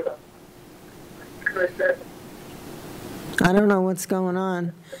 I don't know what's going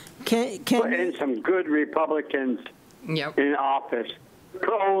on. Put in some good Republicans in office.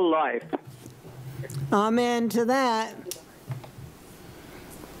 Pro-life. Amen to that.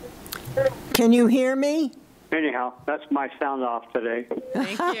 Can you hear me? Anyhow, that's my sound off today.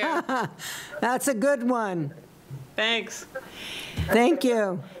 Thank you. That's a good one. Thanks. Thank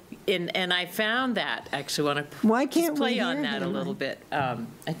you. And I found that, actually, want to Why can't play we on hear that him? a little bit. I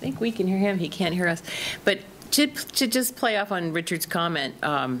think we can hear him. He can't hear us. But to just play off on Richard's comment,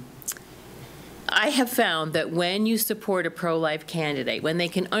 I have found that when you support a pro-life candidate, when they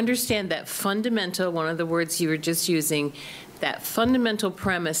can understand that fundamental, one of the words you were just using, that fundamental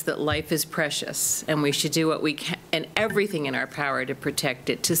premise that life is precious and we should do what we can and everything in our power to protect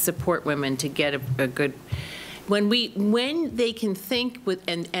it, to support women, to get a good... When they can think with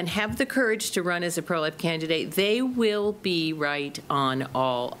and have the courage to run as a pro-life candidate, they will be right on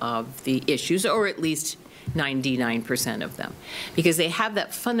all of the issues, or at least 99% of them, because they have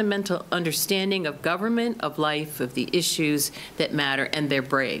that fundamental understanding of government, of life, of the issues that matter, and they're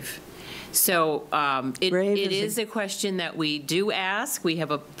brave. So it is a question that we do ask. We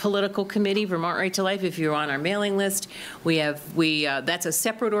have a political committee, Vermont Right to Life. If you're on our mailing list, that's a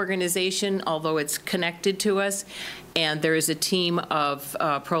separate organization, although it's connected to us. And there is a team of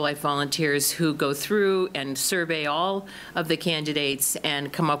pro-life volunteers who go through and survey all of the candidates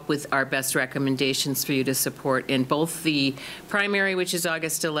and come up with our best recommendations for you to support in both the primary, which is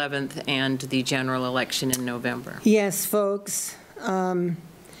August 11th, and the general election in November. Yes, folks.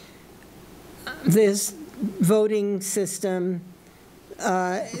 This voting system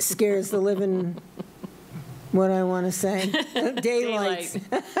scares the living, what I want to say, daylights.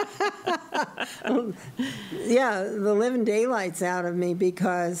 Yeah, the living daylights out of me,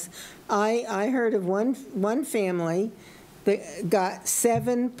 because I heard of one family that got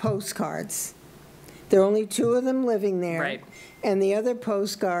 7 postcards. There are only 2 of them living there. Right. And the other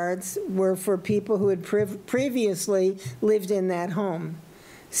postcards were for people who had previously lived in that home.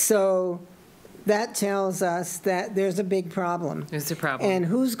 So that tells us that there's a big problem. There's a problem. And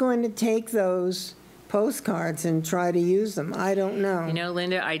who's going to take those postcards and try to use them? I don't know. You know,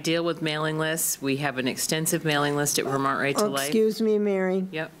 Linda, I deal with mailing lists. We have an extensive mailing list at Vermont Right to Life. Excuse me, Mary.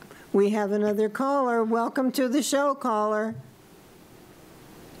 Yep. We have another caller. Welcome to the show, caller.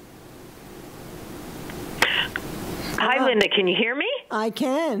 Hi, Linda. Can you hear me? I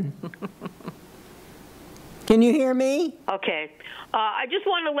can. Can you hear me? Okay. I just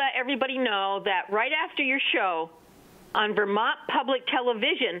want to let everybody know that right after your show on Vermont Public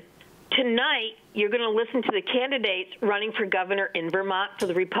Television, tonight you're going to listen to the candidates running for governor in Vermont for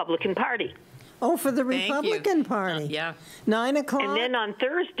the Republican Party. Oh, for the Republican Party. Yeah. 9 o'clock? And then on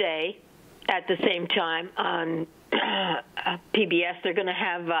Thursday, at the same time, on PBS, they're going to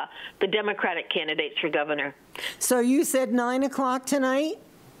have the Democratic candidates for governor. So you said 9 o'clock tonight?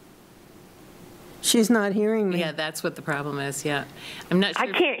 She's not hearing me. Yeah, that's what the problem is, yeah. I'm not sure.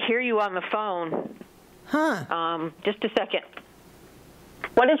 I can't hear you on the phone. Huh. Just a second.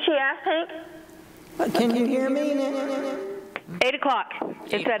 What did she ask, Hank? Can you hear me? 8 o'clock.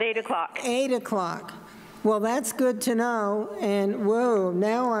 It's at 8 o'clock. 8 o'clock. Well, that's good to know. And whoa,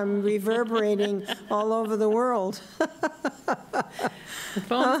 now I'm reverberating all over the world. The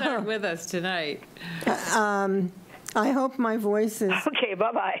phones aren't with us tonight. I hope my voice is... Okay,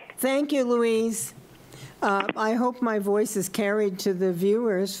 bye-bye. Thank you, Louise. I hope my voice is carried to the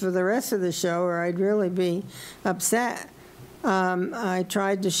viewers for the rest of the show, or I'd really be upset. I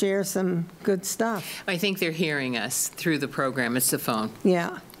tried to share some good stuff. I think they're hearing us through the program. It's the phone.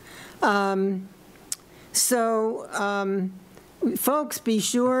 Yeah. Folks, be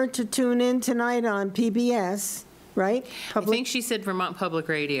sure to tune in tonight on PBS, right? I think she said Vermont Public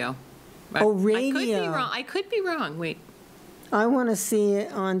Radio. Oh, radio. I could be wrong. I could be wrong. Wait. I want to see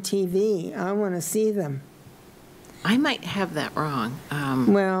it on TV. I want to see them. I might have that wrong.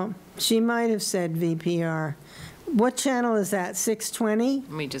 Well, she might have said VPR. What channel is that, 620?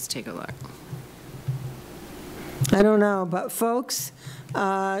 Let me just take a look. I don't know, but folks,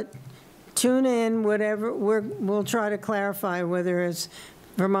 tune in, whatever. We'll try to clarify whether it's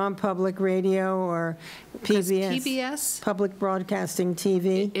Vermont Public Radio or PBS. PBS? Public Broadcasting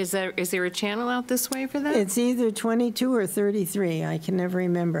TV. Is there a channel out this way for that? It's either 22 or 33. I can never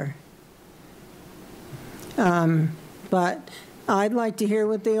remember. But I'd like to hear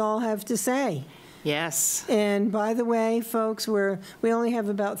what they all have to say. Yes. And by the way, folks, we only have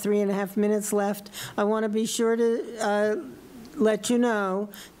about 3.5 minutes left. I want to be sure to let you know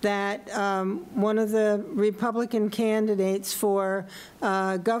that one of the Republican candidates for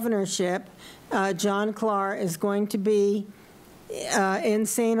governorship, John Clark, is going to be in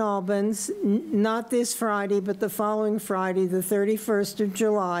St. Albans, not this Friday, but the following Friday, the 31st of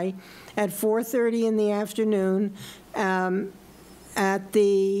July, at 4:30 in the afternoon at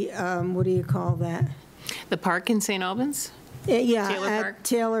the, what do you call that? The park in St. Albans? Yeah, Taylor at Park?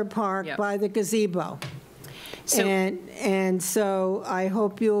 Taylor Park, Yep. by the gazebo. So- And so I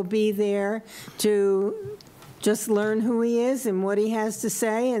hope you'll be there to just learn who he is and what he has to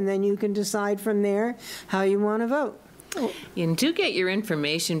say, and then you can decide from there how you want to vote. And do get your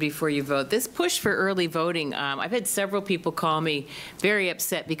information before you vote. This push for early voting, I've had several people call me very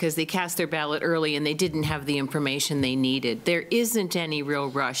upset because they cast their ballot early and they didn't have the information they needed. There isn't any real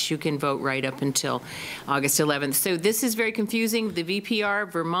rush. You can vote right up until August 11th. So this is very confusing. The VPR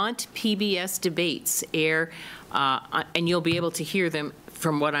Vermont PBS debates air, and you'll be able to hear them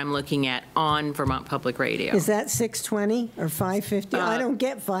from what I'm looking at on Vermont Public Radio. Is that 620 or 550? I don't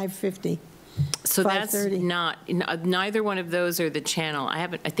get 550. So that's 5:30. not, neither one of those are the channel. I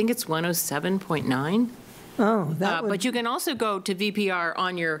think it's 107.9. Oh, that would... But you can also go to VPR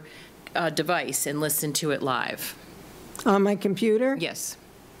on your device and listen to it live. On my computer? Yes.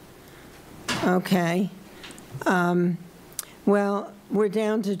 Okay. Well, we're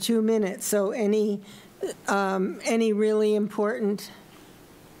down to 2 minutes, so any really important...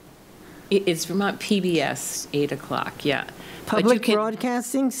 It's Vermont PBS, 8 o'clock, yeah. Public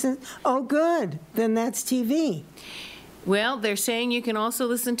broadcasting? Oh, good. Then that's TV. Well, they're saying you can also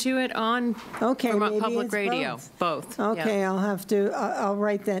listen to it on Vermont maybe Public it's Radio. Both. Okay, Yeah. I'll have to, I'll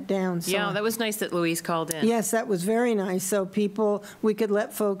write that down. So Yeah, that was nice that Louise called in. Yes, that was very nice, so we could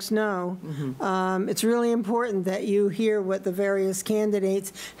let folks know. It's really important that you hear what the various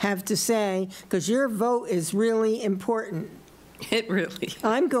candidates have to say, because your vote is really important. It really.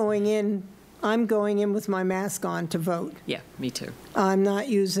 I'm going in with my mask on to vote. Yeah, me too. I'm not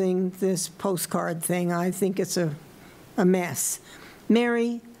using this postcard thing. I think it's a mess.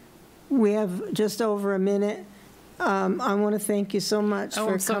 Mary, we have just over a minute. I want to thank you so much for coming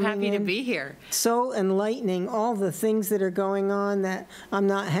in. I'm so happy to be here. So enlightening, all the things that are going on that I'm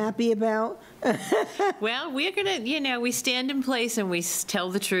not happy about. Well, we're going to, we stand in place and we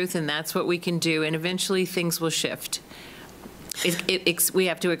tell the truth, and that's what we can do, and eventually things will shift. We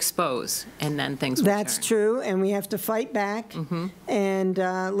have to expose, and then things will That's turn. true, and we have to fight back. And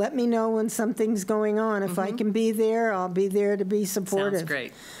let me know when something's going on. If I can be there, I'll be there to be supportive. Sounds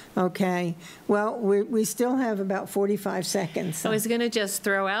great. Okay. Well, we still have about 45 seconds. I was going to just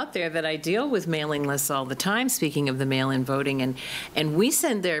throw out there that I deal with mailing lists all the time, speaking of the mail-in voting, and we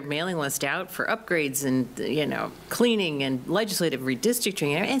send their mailing list out for upgrades and, cleaning and legislative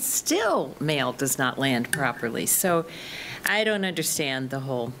redistricting, and still mail does not land properly. So I don't understand the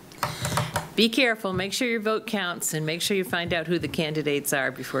whole. Be careful, make sure your vote counts, and make sure you find out who the candidates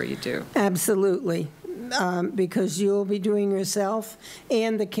are before you do. Absolutely. because you'll be doing yourself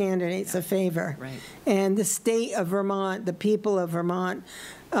and the candidates a favor. Right. And the state of Vermont, the people of Vermont,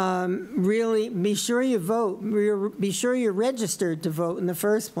 really be sure you vote. Be sure you're registered to vote in the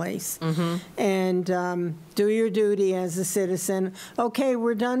first place. And do your duty as a citizen. Okay,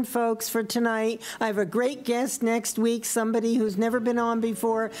 we're done, folks, for tonight. I have a great guest next week, somebody who's never been on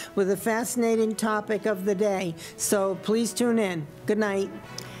before with a fascinating topic of the day. So please tune in. Good night.